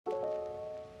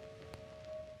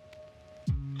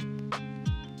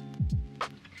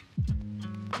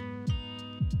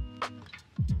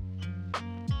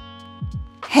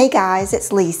Hey guys,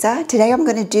 it's Lisa. Today I'm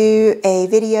going to do a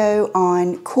video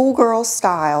on cool girl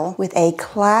style with a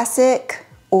classic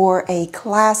or a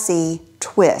classy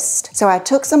twist. So I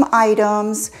took some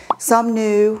items, some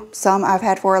new, some I've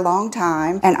had for a long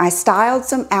time, and I styled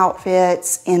some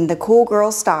outfits in the cool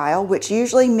girl style, which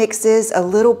usually mixes a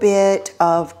little bit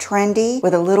of trendy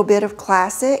with a little bit of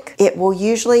classic. It will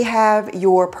usually have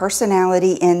your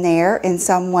personality in there in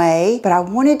some way, but I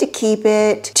wanted to keep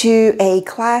it to a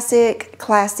classic,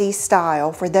 classy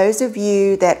style for those of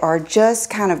you that are just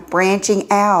kind of branching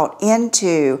out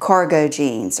into cargo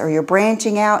jeans, or you're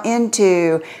branching out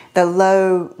into the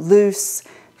low, loose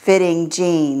fitting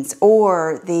jeans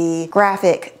or the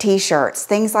graphic t-shirts,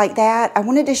 things like that. I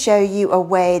wanted to show you a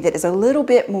way that is a little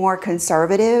bit more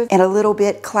conservative and a little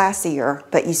bit classier,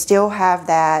 but you still have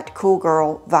that cool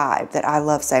girl vibe that I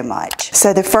love so much.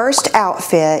 So the first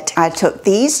outfit, I took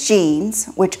these jeans,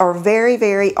 which are very,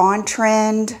 very on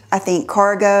trend. I think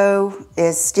cargo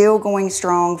is still going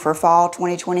strong for fall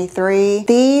 2023.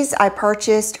 These I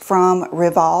purchased from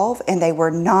Revolve and they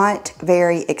were not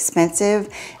very expensive,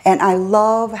 and I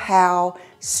love how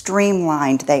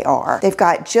streamlined they are. They've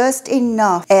got just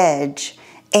enough edge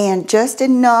and just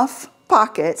enough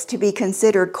pockets to be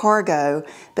considered cargo,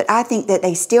 but I think that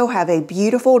they still have a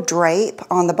beautiful drape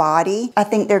on the body. I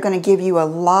think they're going to give you a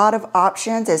lot of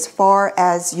options as far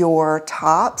as your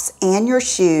tops and your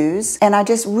shoes, and I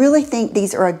just really think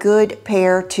these are a good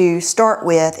pair to start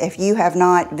with if you have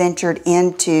not ventured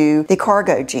into the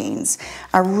cargo jeans.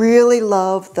 I really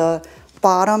love the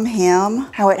bottom hem,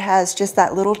 how it has just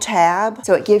that little tab,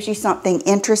 so it gives you something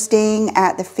interesting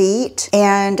at the feet.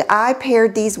 And I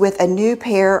paired these with a new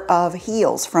pair of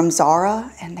heels from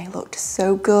Zara, and they looked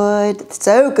so good,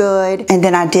 so good. And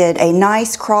then I did a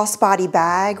nice crossbody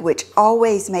bag, which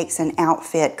always makes an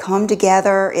outfit come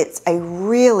together. It's a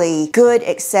really good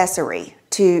accessory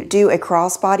to do a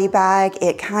crossbody bag.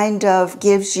 It kind of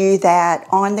gives you that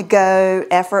on-the-go,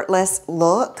 effortless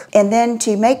look. And then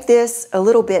to make this a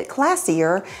little bit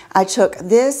classier, I took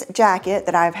this jacket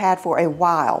that I've had for a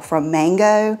while from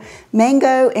Mango.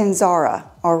 Mango and Zara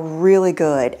are really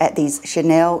good at these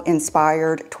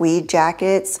Chanel-inspired tweed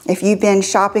jackets. If you've been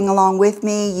shopping along with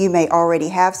me, you may already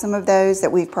have some of those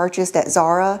that we've purchased at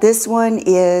Zara. This one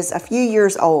is a few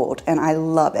years old and I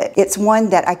love it. It's one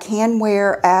that I can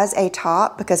wear as a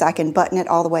top because I can button it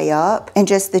all the way up. And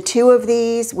just the two of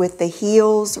these with the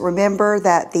heels, remember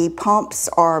that the pumps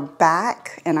are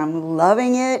back and I'm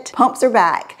loving it. Pumps are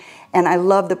back. And I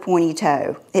love the pointy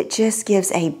toe. It just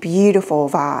gives a beautiful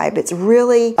vibe. It's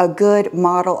really a good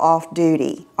model off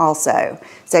duty also.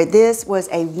 So this was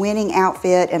a winning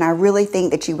outfit, and I really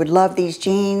think that you would love these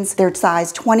jeans. They're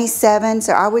size 27,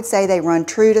 so I would say they run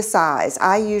true to size.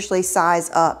 I usually size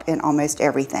up in almost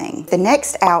everything. The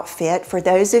next outfit, for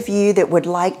those of you that would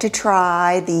like to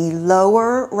try the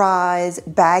lower rise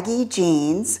baggy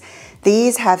jeans,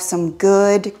 these have some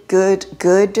good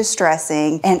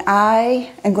distressing, and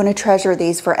I am going to treasure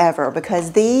these forever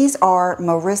because these are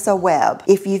Marissa Webb.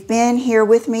 If you've been here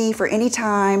with me for any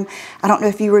time, I don't know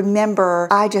if you remember,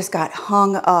 I just got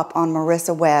hung up on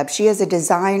Marissa Webb. She is a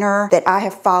designer that I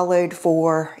have followed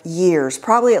for years,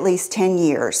 probably at least 10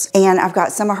 years. And I've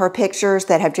got some of her pictures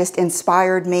that have just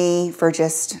inspired me for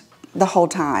just the whole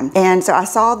time. And so I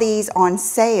saw these on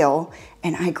sale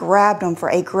and I grabbed them for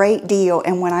a great deal.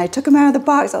 And when I took them out of the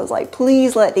box, I was like,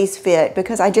 please let these fit,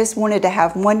 because I just wanted to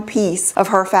have one piece of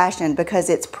her fashion because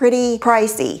it's pretty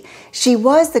pricey. She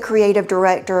was the creative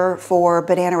director for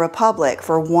Banana Republic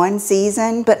for one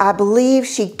season, but I believe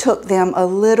she took them a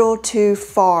little too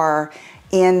far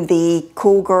in the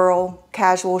cool girl,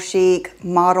 casual chic,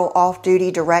 model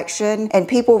off-duty direction, and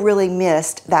people really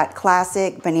missed that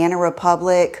classic Banana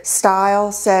Republic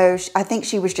style. So I think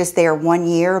she was just there 1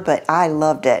 year, but I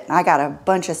loved it. I got a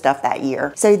bunch of stuff that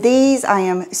year. So these I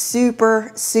am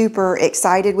super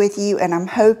excited with you, and I'm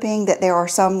hoping that there are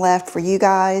some left for you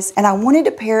guys. And I wanted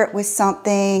to pair it with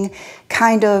something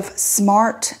kind of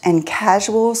smart and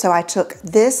casual, so I took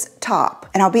this top.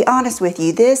 And I'll be honest with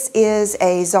you, this is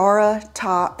a Zara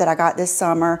top that I got this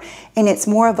summer, and it's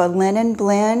more of a linen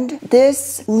blend.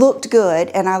 This looked good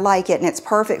and I like it, and it's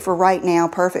perfect for right now,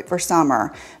 perfect for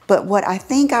summer. But what I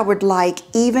think I would like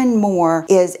even more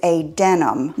is a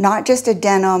denim, not just a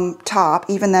denim top,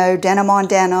 even though denim on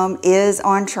denim is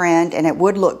on trend and it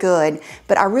would look good,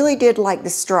 but I really did like the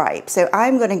stripe. So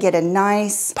I'm gonna get a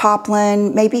nice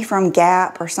poplin, maybe from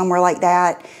Gap or somewhere like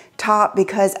that, top,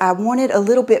 because I wanted a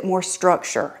little bit more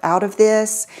structure out of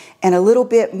this and a little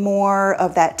bit more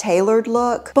of that tailored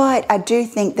look. But I do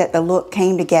think that the look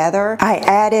came together. I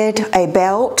added a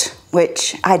belt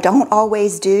which I don't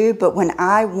always do, but when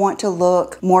I want to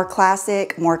look more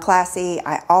classic, more classy,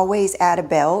 I always add a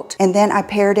belt. And then I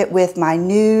paired it with my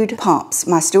nude pumps,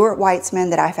 my Stuart Weitzman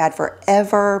that I've had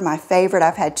forever, my favorite.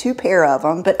 I've had 2 pair of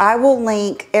them, but I will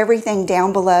link everything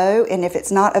down below. And if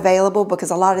it's not available,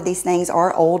 because a lot of these things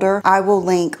are older, I will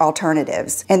link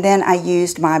alternatives. And then I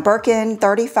used my Birkin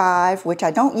 35, which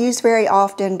I don't use very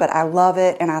often, but I love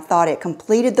it. And I thought it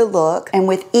completed the look. And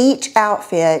with each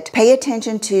outfit, pay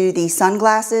attention to the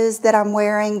sunglasses that I'm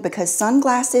wearing, because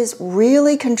sunglasses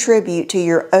really contribute to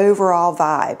your overall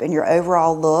vibe and your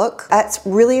overall look. That's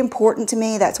really important to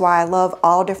me. That's why I love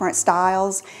all different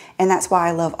styles. And that's why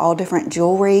I love all different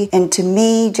jewelry. And to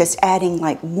me, just adding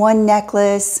like one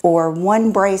necklace or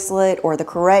one bracelet or the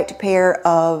correct pair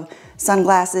of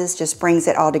sunglasses just brings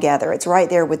it all together. It's right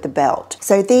there with the belt.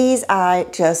 So these I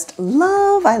just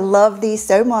love. I love these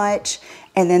so much.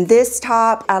 And then this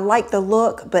top, I like the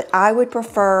look, but I would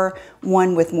prefer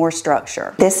one with more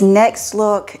structure. This next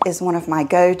look is one of my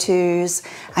go-tos.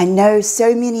 I know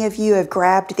so many of you have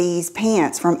grabbed these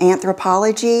pants from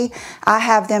Anthropologie. I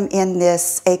have them in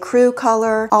this ecru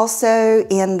color, also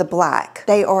in the black.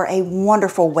 They are a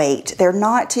wonderful weight. They're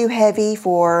not too heavy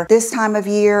for this time of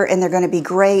year, and they're gonna be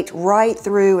great right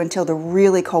through until the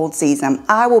really cold season.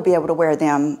 I will be able to wear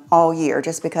them all year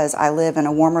just because I live in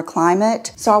a warmer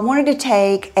climate. So I wanted to take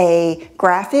a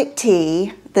graphic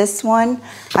tee. This one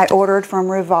I ordered from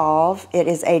Revolve. It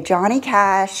is a Johnny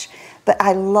Cash, but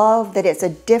I love that it's a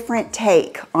different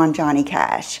take on Johnny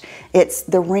Cash. It's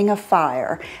the Ring of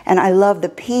Fire. And I love the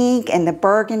pink and the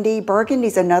burgundy.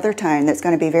 Burgundy's another tone that's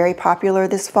going to be very popular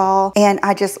this fall. And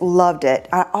I just loved it.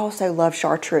 I also love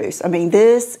chartreuse. I mean,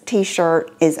 this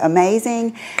t-shirt is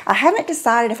amazing. I haven't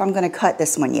decided if I'm going to cut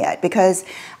this one yet because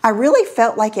I really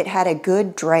felt like it had a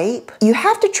good drape. You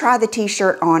have to try the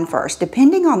t-shirt on first.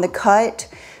 Depending on the cut,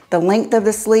 the length of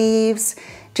the sleeves,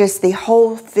 just the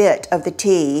whole fit of the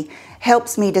tee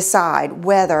helps me decide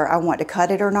whether I want to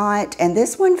cut it or not. And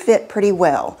this one fit pretty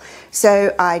well.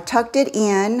 So I tucked it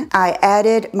in. I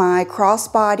added my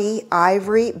crossbody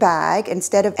ivory bag.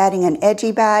 Instead of adding an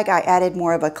edgy bag, I added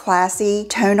more of a classy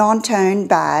tone-on-tone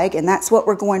bag. And that's what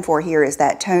we're going for here, is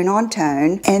that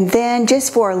tone-on-tone. And then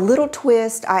just for a little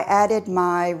twist, I added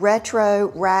my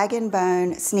retro rag and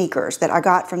bone sneakers that I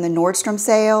got from the Nordstrom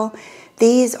sale.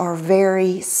 These are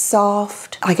very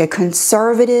soft, like a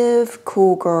conservative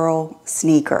cool girl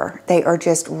sneaker. They are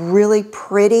just really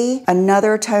pretty.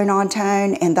 Another tone on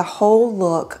tone, and the whole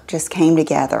look just came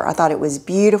together. I thought it was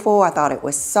beautiful. I thought it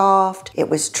was soft. It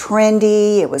was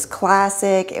trendy. It was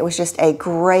classic. It was just a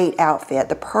great outfit.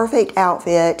 The perfect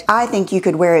outfit. I think you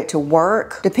could wear it to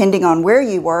work, depending on where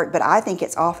you work, but I think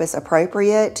it's office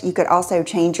appropriate. You could also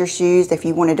change your shoes if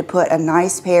you wanted to put a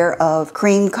nice pair of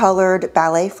cream colored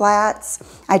ballet flats.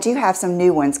 I do have some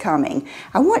new ones coming.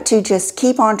 I want to just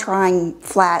keep on trying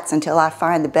flats until I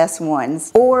find the best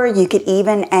ones. Or you could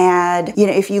even add, you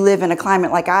know, if you live in a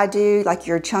climate like I do, like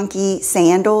your chunky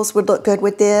sandals would look good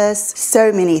with this.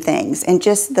 So many things. And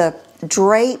just the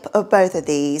drape of both of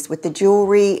these with the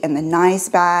jewelry and the nice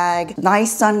bag,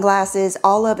 nice sunglasses,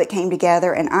 all of it came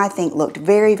together and I think looked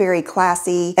very, very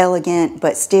classy, elegant,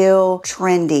 but still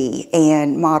trendy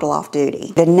and model off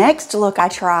duty. The next look I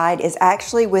tried is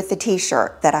actually with the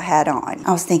t-shirt that I had on.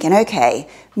 I was thinking, okay,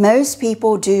 most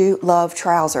people do love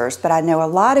trousers, but I know a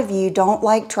lot of you don't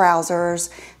like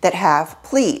trousers that have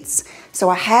pleats. So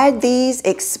I had these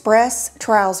express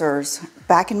trousers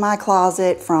back in my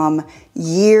closet from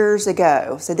years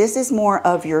ago. So this is more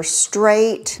of your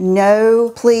straight, no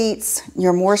pleats,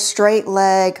 your more straight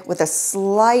leg with a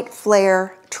slight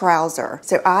flare trouser.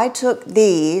 So I took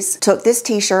this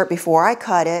t-shirt before I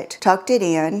cut it, tucked it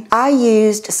in. I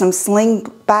used some sling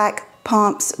back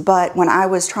pumps, but when I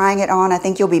was trying it on, I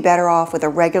think you'll be better off with a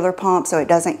regular pump so it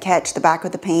doesn't catch the back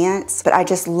of the pants. But I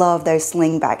just love those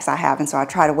slingbacks I have, and so I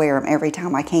try to wear them every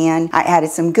time I can. I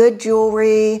added some good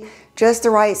jewelry, just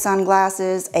the right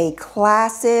sunglasses, a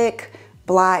classic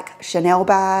black Chanel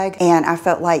bag, and I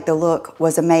felt like the look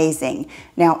was amazing.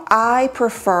 Now, I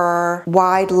prefer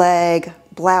wide leg,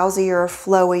 blousier,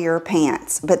 flowier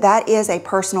pants, but that is a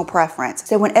personal preference.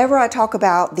 So whenever I talk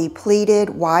about the pleated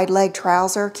wide leg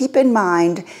trouser, keep in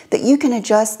mind that you can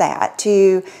adjust that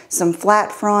to some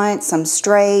flat front, some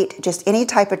straight, just any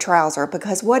type of trouser,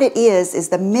 because what it is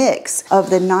the mix of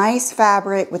the nice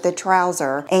fabric with the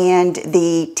trouser and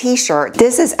the t-shirt.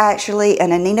 This is actually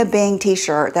an Anina Bing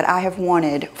t-shirt that I have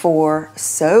wanted for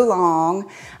so long.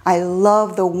 I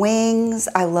love the wings.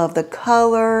 I love the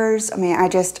colors. I mean, I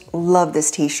just love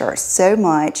this t-shirt so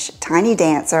much. Tiny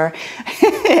dancer.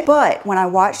 But when I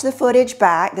watched the footage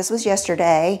back, this was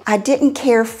yesterday, I didn't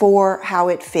care for how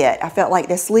it fit. I felt like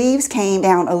the sleeves came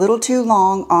down a little too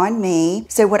long on me.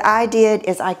 So what I did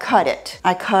is I cut it.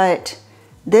 I cut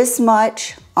this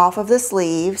much off of the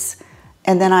sleeves,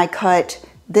 and then I cut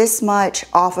this much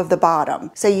off of the bottom.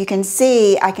 So you can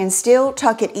see I can still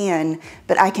tuck it in,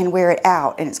 but I can wear it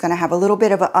out, and it's gonna have a little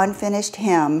bit of an unfinished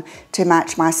hem to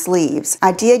match my sleeves.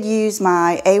 I did use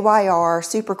my AYR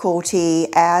Super Cool tee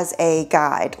as a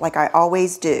guide, like I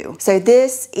always do. So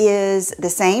this is the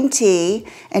same tee,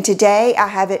 and today I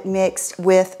have it mixed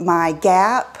with my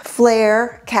Gap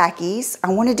Flare khakis.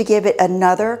 I wanted to give it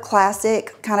another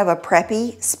classic, kind of a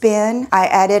preppy spin. I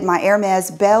added my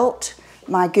Hermes belt,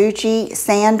 my Gucci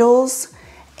sandals,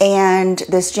 and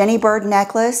this Jenny Bird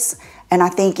necklace, and I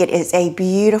think it is a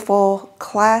beautiful,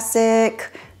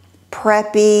 classic,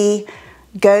 preppy,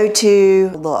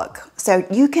 go-to look. So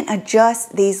you can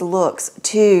adjust these looks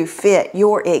to fit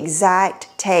your exact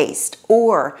taste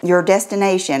or your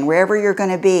destination, wherever you're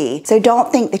gonna be. So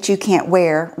don't think that you can't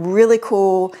wear really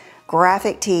cool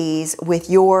graphic tees with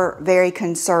your very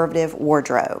conservative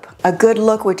wardrobe. A good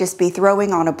look would just be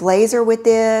throwing on a blazer with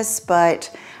this, but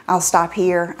I'll stop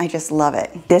here. I just love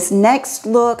it. This next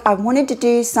look, I wanted to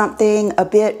do something a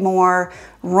bit more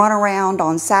run around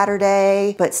on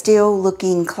Saturday, but still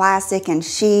looking classic and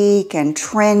chic and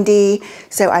trendy.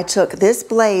 So I took this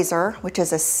blazer, which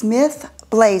is a Smith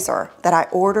blazer that I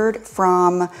ordered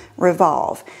from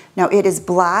Revolve. Now it is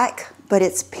black, but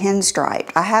it's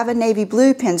pinstriped. I have a navy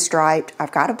blue pinstriped.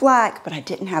 I've got a black, but I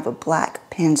didn't have a black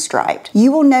pinstriped.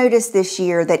 You will notice this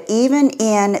year that even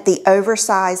in the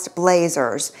oversized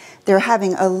blazers, they're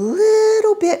having a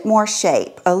little bit more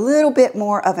shape, a little bit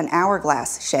more of an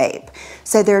hourglass shape.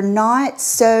 So they're not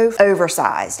so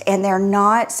oversized and they're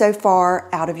not so far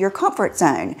out of your comfort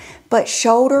zone. But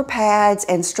shoulder pads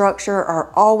and structure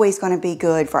are always going to be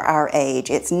good for our age.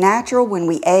 It's natural when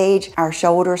we age, our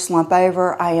shoulders slump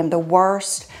over. I am the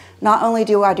worst. Not only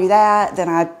do I do that, then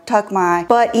I tuck my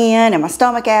butt in and my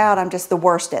stomach out. I'm just the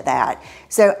worst at that.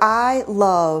 So I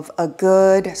love a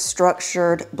good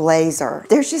structured blazer.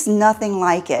 There's just nothing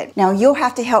like it. Now you'll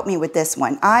have to help me with this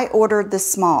one. I ordered the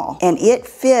small and it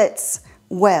fits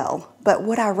well, but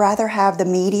would I rather have the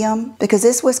medium? Because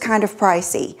this was kind of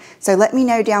pricey. So let me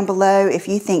know down below if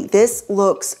you think this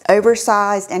looks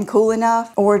oversized and cool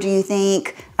enough, or do you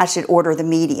think I should order the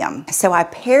medium? So I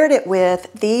paired it with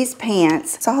these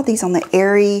pants. Saw these on the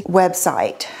Aerie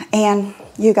website. And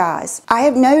you guys, I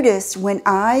have noticed when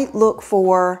I look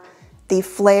for the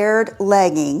flared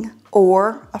legging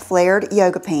or a flared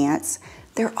yoga pants,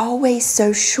 they're always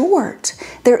so short.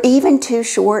 They're even too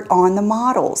short on the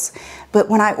models. But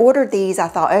when I ordered these, I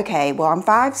thought, okay, well, I'm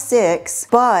 5'6",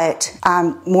 but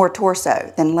I'm more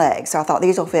torso than legs. So I thought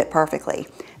these will fit perfectly.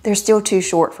 They're still too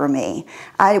short for me.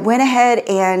 I went ahead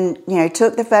and,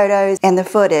 took the photos and the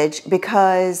footage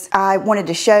because I wanted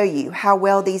to show you how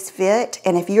well these fit.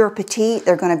 And if you're petite,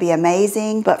 they're gonna be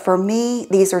amazing. But for me,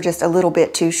 these are just a little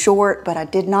bit too short, but I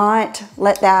did not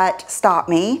let that stop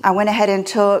me. I went ahead and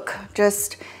took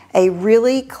just a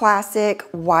really classic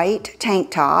white tank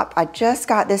top. I just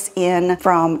got this in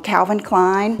from Calvin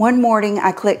Klein. One morning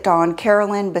I clicked on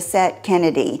Carolyn Bessette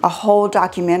Kennedy, a whole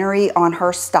documentary on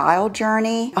her style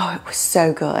journey. Oh, it was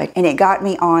so good. And it got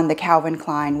me on the Calvin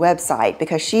Klein website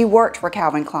because she worked for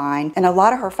Calvin Klein and a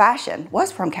lot of her fashion was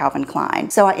from Calvin Klein.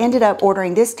 So I ended up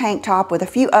ordering this tank top with a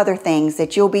few other things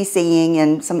that you'll be seeing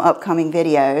in some upcoming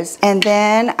videos. And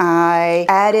then I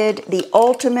added the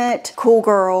ultimate cool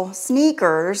girl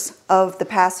sneakers of the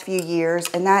past few years,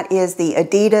 and that is the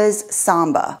Adidas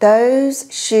Samba. Those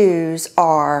shoes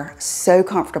are so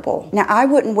comfortable. Now, I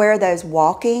wouldn't wear those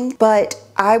walking, but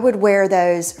I would wear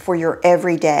those for your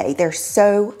everyday. They're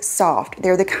so soft.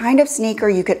 They're the kind of sneaker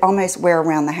you could almost wear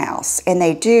around the house, and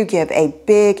they do give a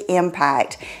big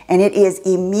impact, and it is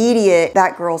immediate.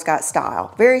 That girl's got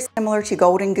style. Very similar to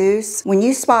Golden Goose. When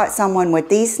you spot someone with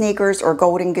these sneakers or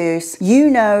Golden Goose, you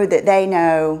know that they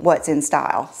know what's in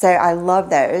style. So I love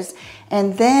those.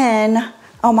 And then,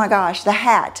 oh my gosh, the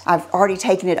hat. I've already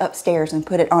taken it upstairs and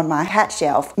put it on my hat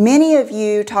shelf. Many of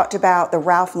you talked about the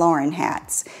Ralph Lauren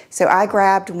hats. So I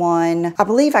grabbed one. I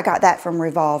believe I got that from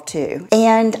Revolve too.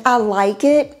 And I like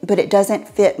it, but it doesn't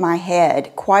fit my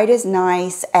head quite as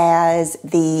nice as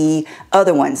the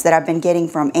other ones that I've been getting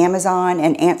from Amazon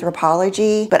and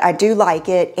Anthropologie. But I do like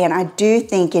it, and I do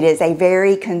think it is a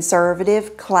very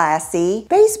conservative, classy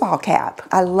baseball cap.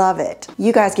 I love it.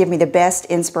 You guys give me the best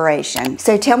inspiration.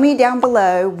 So tell me down below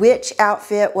below which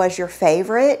outfit was your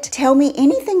favorite. Tell me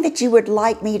anything that you would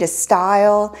like me to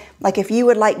style. Like if you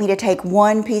would like me to take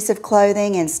one piece of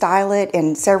clothing and style it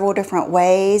in several different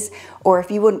ways, or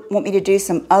if you would want me to do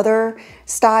some other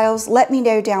styles, let me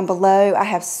know down below. I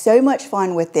have so much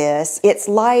fun with this. It's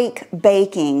like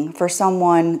baking for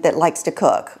someone that likes to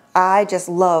cook. I just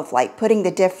love like putting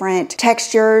the different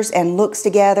textures and looks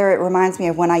together. It reminds me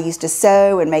of when I used to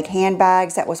sew and make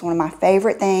handbags. That was one of my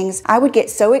favorite things. I would get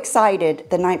so excited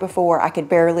the night before I could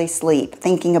barely sleep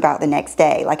thinking about the next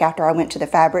day. Like after I went to the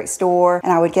fabric store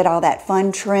and I would get all that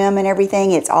fun trim and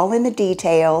everything. It's all in the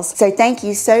details. So thank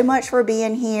you so much for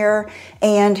being here.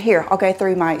 And here, I'll go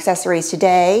through my accessories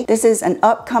today. This is an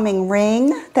upcoming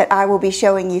ring that I will be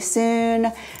showing you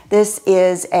soon. This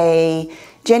is a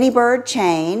Jenny Bird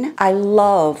chain. I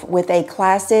love with a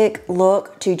classic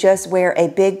look to just wear a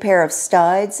big pair of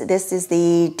studs. This is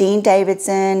the Dean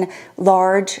Davidson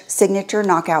large signature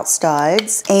knockout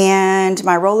studs, and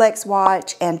my Rolex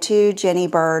watch and 2 Jenny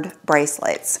Bird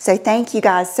bracelets. So thank you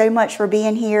guys so much for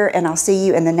being here, and I'll see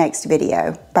you in the next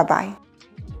video. Bye-bye.